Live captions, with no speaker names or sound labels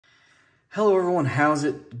Hello everyone, how's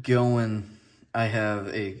it going? I have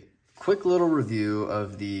a quick little review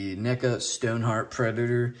of the NECA Stonehart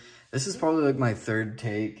Predator. This is probably like my third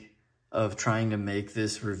take of trying to make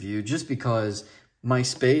this review just because my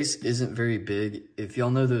space isn't very big. If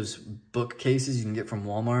y'all know those bookcases you can get from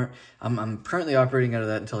Walmart, I'm currently operating out of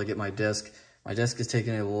that until I get my desk. My desk is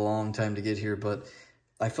taking a long time to get here, but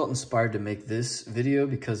I felt inspired to make this video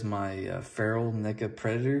because my feral NECA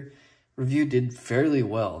Predator review did fairly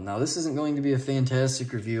well. Now, this isn't going to be a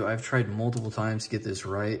fantastic review. I've tried multiple times to get this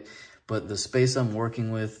right, but the space I'm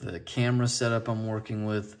working with, the camera setup I'm working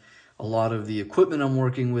with, a lot of the equipment I'm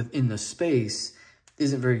working with in the space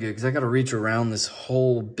isn't very good because I got to reach around this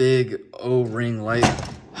whole big O-ring light.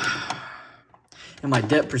 And my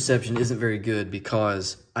depth perception isn't very good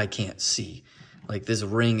because I can't see. Like, this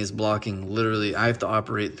ring is blocking literally, I have to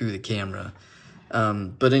operate through the camera.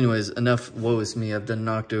 But anyways, enough woe is me. I've done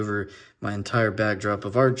knocked over my entire backdrop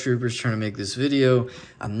of ARC Troopers trying to make this video.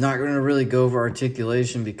 I'm not going to really go over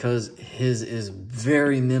articulation because his is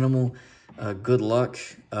very minimal. Good luck.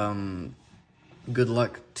 Good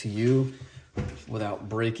luck to you without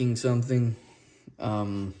breaking something.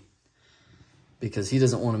 Because he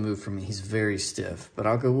doesn't want to move from me. He's very stiff.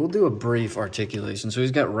 But we'll do a brief articulation. So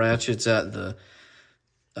he's got ratchets at the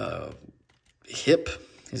hip.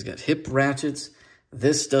 He's got hip ratchets.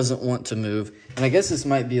 This doesn't want to move. And I guess this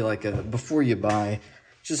might be like a, before you buy,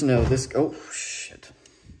 just know this, oh shit.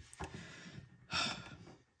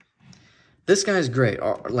 This guy's great.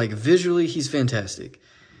 Like visually, he's fantastic.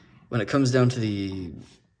 When it comes down to the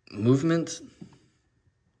movement,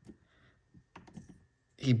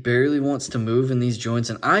 he barely wants to move in these joints.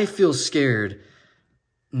 And I feel scared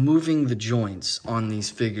moving the joints on these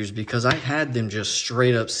figures because I had them just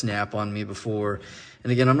straight up snap on me before.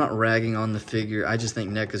 And again, I'm not ragging on the figure. I just think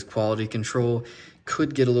NECA's quality control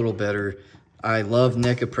could get a little better. I love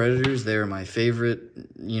NECA Predators. They're my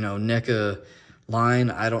favorite, NECA line.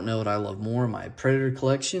 I don't know what I love more, my Predator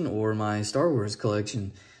collection or my Star Wars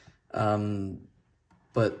collection.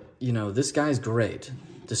 But, this guy's great.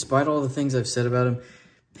 Despite all the things I've said about him,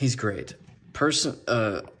 he's great.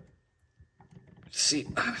 See,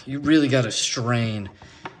 you really got to strain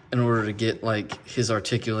in order to get, like, his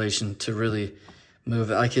articulation to really move.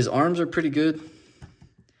 Like, his arms are pretty good,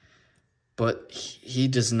 but he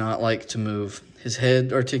does not like to move. His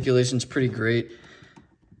head articulation's pretty great.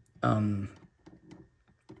 The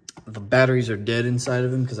batteries are dead inside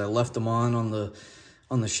of him because I left them on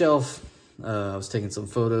the shelf. I was taking some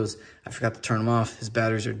photos. I forgot to turn them off. His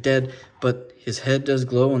batteries are dead, but his head does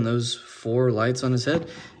glow on those 4 lights on his head.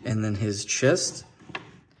 And then his chest.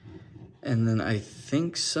 And then I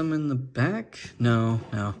think some in the back. No.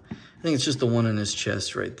 I think it's just the one in his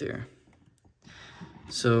chest right there.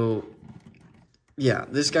 So, yeah,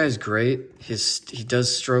 this guy's great. He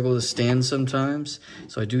does struggle to stand sometimes.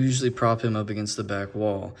 So I do usually prop him up against the back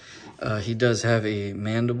wall. He does have a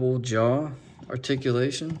mandible jaw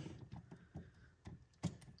articulation.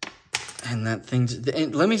 And that thing,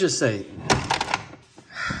 and let me just say,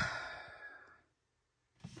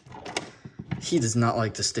 he does not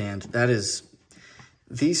like to stand.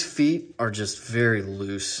 These feet are just very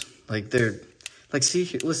loose. Like see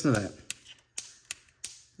here, listen to that.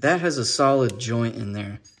 That has a solid joint in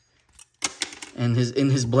there. And in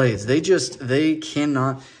his blades, they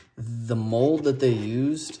cannot, the mold that they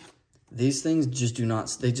used, these things just do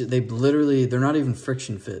not, they're not even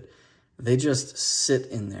friction fit. They just sit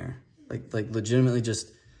in there. Like legitimately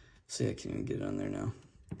just, see, I can't even get it on there now.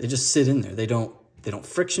 They just sit in there. They don't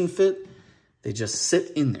friction fit. They just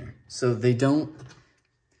sit in there. So they don't,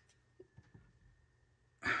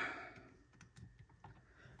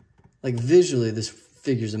 like visually, this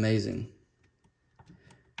figure's amazing.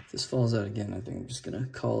 If this falls out again, I think I'm just gonna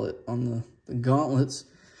call it on the gauntlets.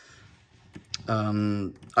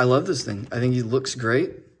 I love this thing. I think he looks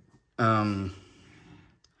great.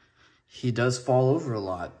 He does fall over a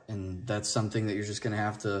lot, and that's something that you're just gonna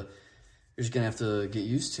have to get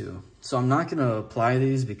used to. So I'm not gonna apply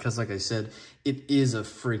these because, like I said, it is a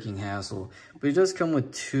freaking hassle. But he does come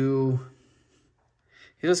with two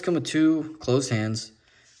closed hands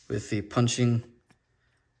with the punching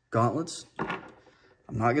gauntlets.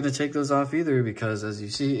 I'm not gonna take those off either because, as you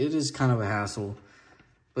see, it is kind of a hassle.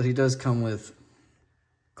 But he does come with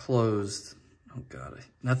closed. Oh God,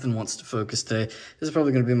 nothing wants to focus today. This is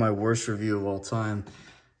probably gonna be my worst review of all time.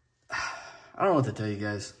 I don't know what to tell you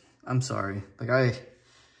guys. I'm sorry. Like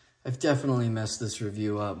I've definitely messed this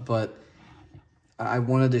review up, but I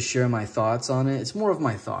wanted to share my thoughts on it. It's more of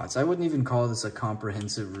my thoughts. I wouldn't even call this a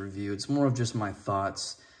comprehensive review. It's more of just my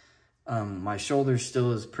thoughts. My shoulder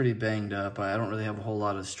still is pretty banged up. I don't really have a whole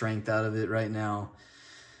lot of strength out of it right now.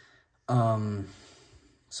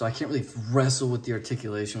 So I can't really wrestle with the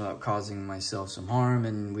articulation without causing myself some harm,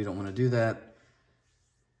 and we don't want to do that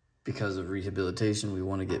because of rehabilitation. We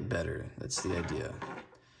want to get better. That's the idea.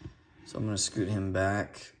 So I'm going to scoot him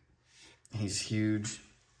back. He's huge.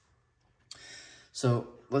 So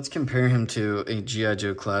let's compare him to a G.I.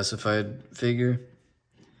 Joe classified figure.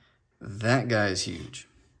 That guy is huge.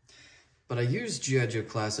 But I use G.I. Joe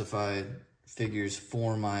classified figures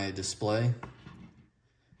for my display.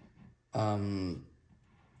 Try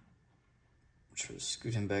to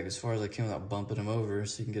scoot him back as far as I can without bumping him over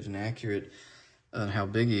so you can get an accurate on how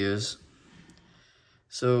big he is.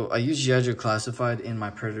 So I use G.I. Joe classified in my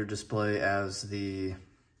Predator display as the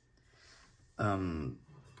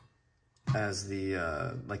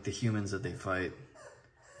like the humans that they fight.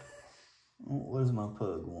 What does my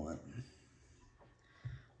pug want?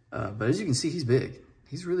 But as you can see, he's big.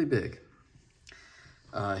 He's really big.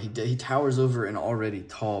 He towers over an already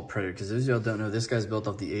tall Predator, because as y'all don't know, this guy's built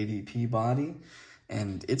off the AVP body,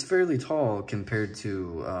 and it's fairly tall compared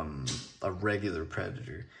to a regular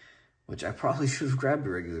Predator, which I probably should have grabbed a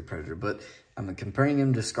regular Predator, but I'm comparing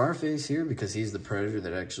him to Scarface here because he's the Predator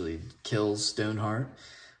that actually kills Stoneheart.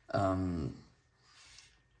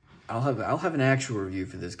 I'll have an actual review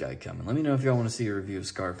for this guy coming. Let me know if y'all want to see a review of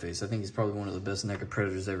Scarface. I think he's probably one of the best NECA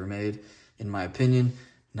Predators ever made, in my opinion.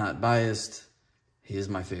 Not biased. He is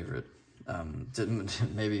my favorite.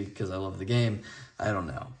 Maybe because I love the game. I don't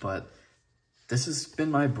know. But this has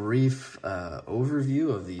been my brief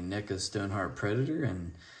overview of the NECA Stonehart Predator.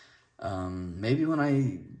 And maybe when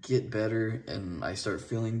I get better and I start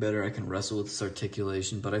feeling better, I can wrestle with this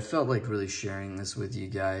articulation. But I felt like really sharing this with you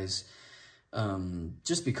guys.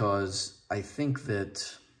 Just because I think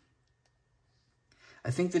that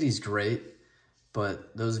he's great,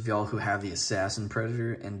 but those of y'all who have the Assassin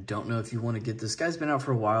Predator and don't know if you want to get this, guy's been out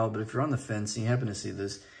for a while, but if you're on the fence and you happen to see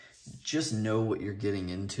this, just know what you're getting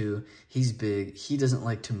into. He's big. He doesn't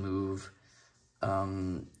like to move.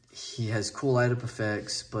 He has cool light-up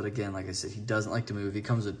effects, but again, like I said, he doesn't like to move. He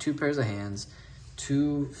comes with 2 pairs of hands,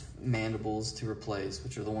 2 mandibles to replace,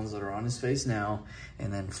 which are the ones that are on his face now,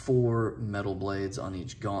 and then 4 metal blades on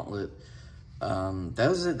each gauntlet.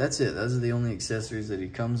 That's it. Those are the only accessories that he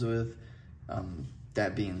comes with.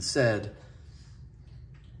 That being said,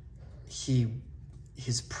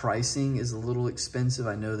 his pricing is a little expensive.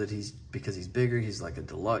 I know that because he's bigger, he's like a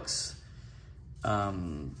deluxe,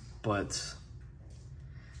 but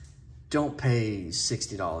don't pay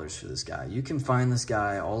 $60 for this guy. You can find this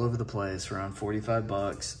guy all over the place for around 45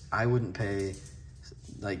 bucks. I wouldn't pay,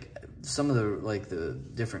 like, some of the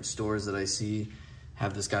different stores that I see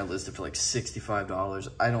have this guy listed for like $65.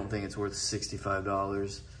 I don't think it's worth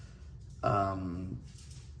 $65.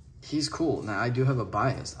 He's cool. Now, I do have a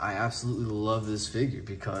bias. I absolutely love this figure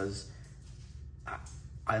because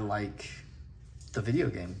I like the video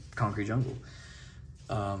game, Concrete Jungle.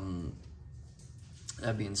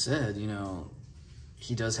 That being said, you know,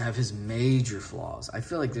 he does have his major flaws. I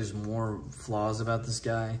feel like there's more flaws about this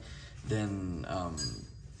guy than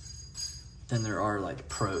there are like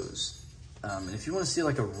pros. And if you want to see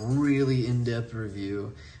like a really in-depth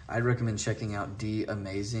review, I'd recommend checking out D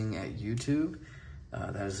Amazing at YouTube.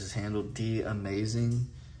 That is his handle, D Amazing.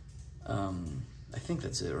 I think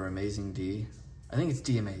that's it, or Amazing D. I think it's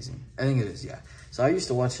D Amazing. I think it is, yeah. So I used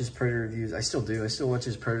to watch his Predator reviews. I still do. I still watch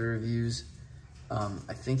his Predator reviews.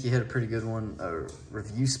 I think he had a pretty good one.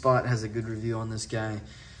 Review Spot has a good review on this guy.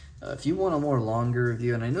 If you want a more longer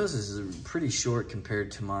review, and I know this is pretty short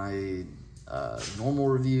compared to my normal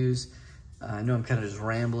reviews. I know I'm kind of just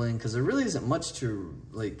rambling because there really isn't much to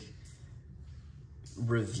like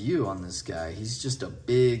review on this guy. He's just a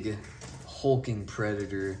big hulking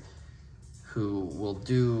Predator who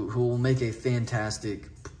will make a fantastic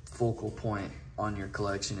focal point on your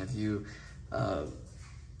collection. If you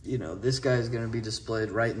you know, this guy is going to be displayed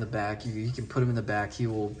right in the back. You can put him in the back. He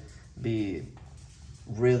will be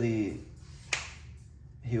really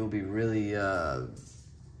he'll be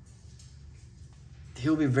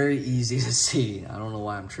very easy to see. I don't know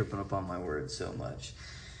why I'm tripping up on my words so much.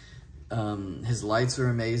 His lights are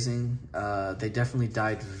amazing. They definitely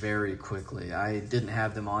died very quickly. I didn't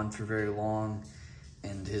have them on for very long,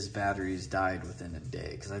 and his batteries died within a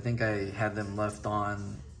day, because I think I had them left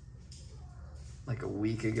on like a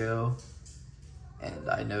week ago, and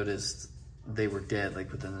I noticed they were dead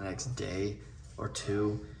like within the next day or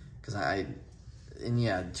 2, because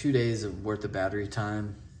yeah, 2 days worth of battery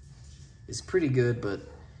time is pretty good, but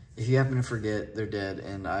if you happen to forget, they're dead,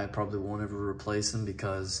 and I probably won't ever replace them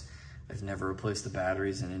because I've never replaced the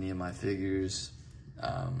batteries in any of my figures.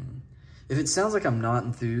 If it sounds like I'm not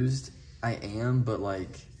enthused, I am, but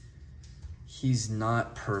like, he's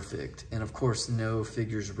not perfect. And of course, no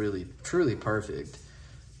figure's really, truly perfect.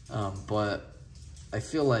 But I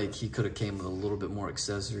feel like he could have came with a little bit more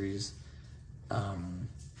accessories.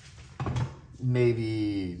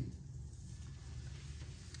 Maybe,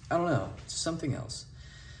 I don't know, something else.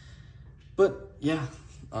 But yeah,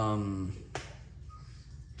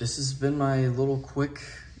 this has been my little quick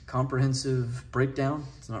comprehensive breakdown.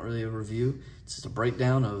 It's not really a review. It's just a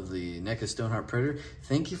breakdown of the NECA Stonehart Predator.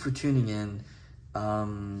 Thank you for tuning in.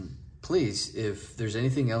 Please, if there's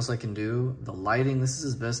anything else I can do, the lighting, this is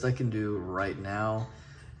as best I can do right now.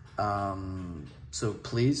 So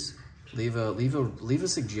please leave a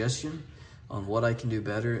suggestion on what I can do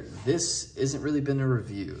better. This isn't really been a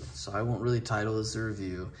review, so I won't really title this a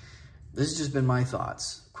review. This has just been my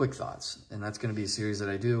thoughts, quick thoughts. And that's gonna be a series that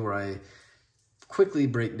I do where I quickly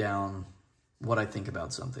break down what I think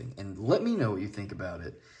about something, and let me know what you think about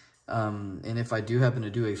it. And if I do happen to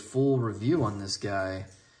do a full review on this guy,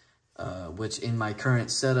 which in my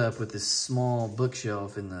current setup with this small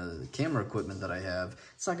bookshelf and the camera equipment that I have,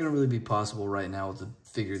 it's not gonna really be possible right now with a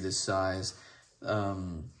figure this size.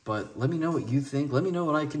 But let me know what you think. Let me know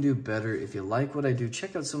what I can do better. If you like what I do,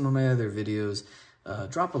 check out some of my other videos.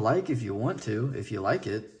 Drop a like if you want to, if you like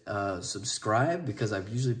it. Subscribe, because I've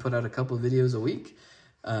usually put out a couple of videos a week.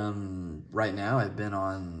 Right now I've been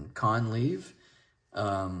on con leave,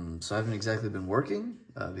 so I haven't exactly been working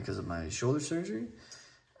because of my shoulder surgery.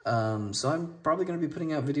 So I'm probably going to be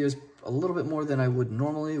putting out videos a little bit more than I would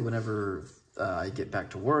normally whenever I get back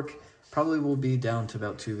to work. Probably will be down to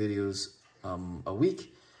about 2 videos a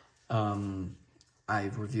week. I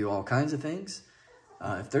review all kinds of things.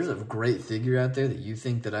 If there's a great figure out there that you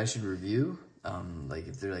think that I should review, like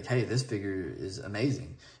if they're like, hey, this figure is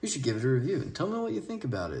amazing, you should give it a review and tell me what you think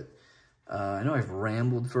about it. I know I've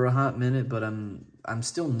rambled for a hot minute, but I'm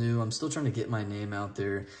still new. I'm still trying to get my name out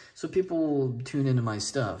there so people tune into my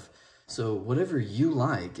stuff. So whatever you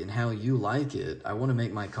like and how you like it, I want to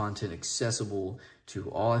make my content accessible to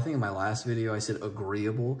all. I think in my last video I said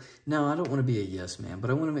agreeable. No, I don't want to be a yes man, but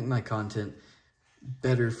I want to make my content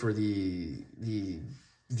better for the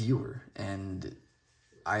viewer. And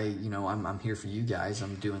I'm here for you guys.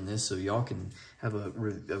 I'm doing this so y'all can have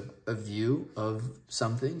a view of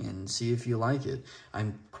something and see if you like it.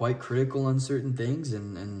 I'm quite critical on certain things,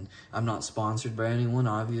 and I'm not sponsored by anyone,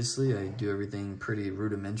 obviously. I do everything pretty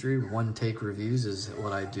rudimentary. One take reviews is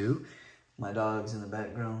what I do. My dog's in the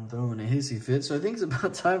background throwing a hissy fit, so I think it's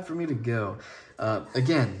about time for me to go.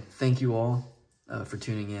 Again, thank you all for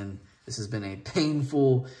tuning in. This has been a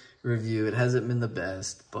painful review. It hasn't been the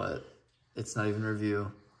best, but it's not even a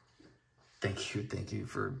review. Thank you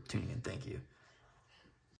for tuning in. Thank you.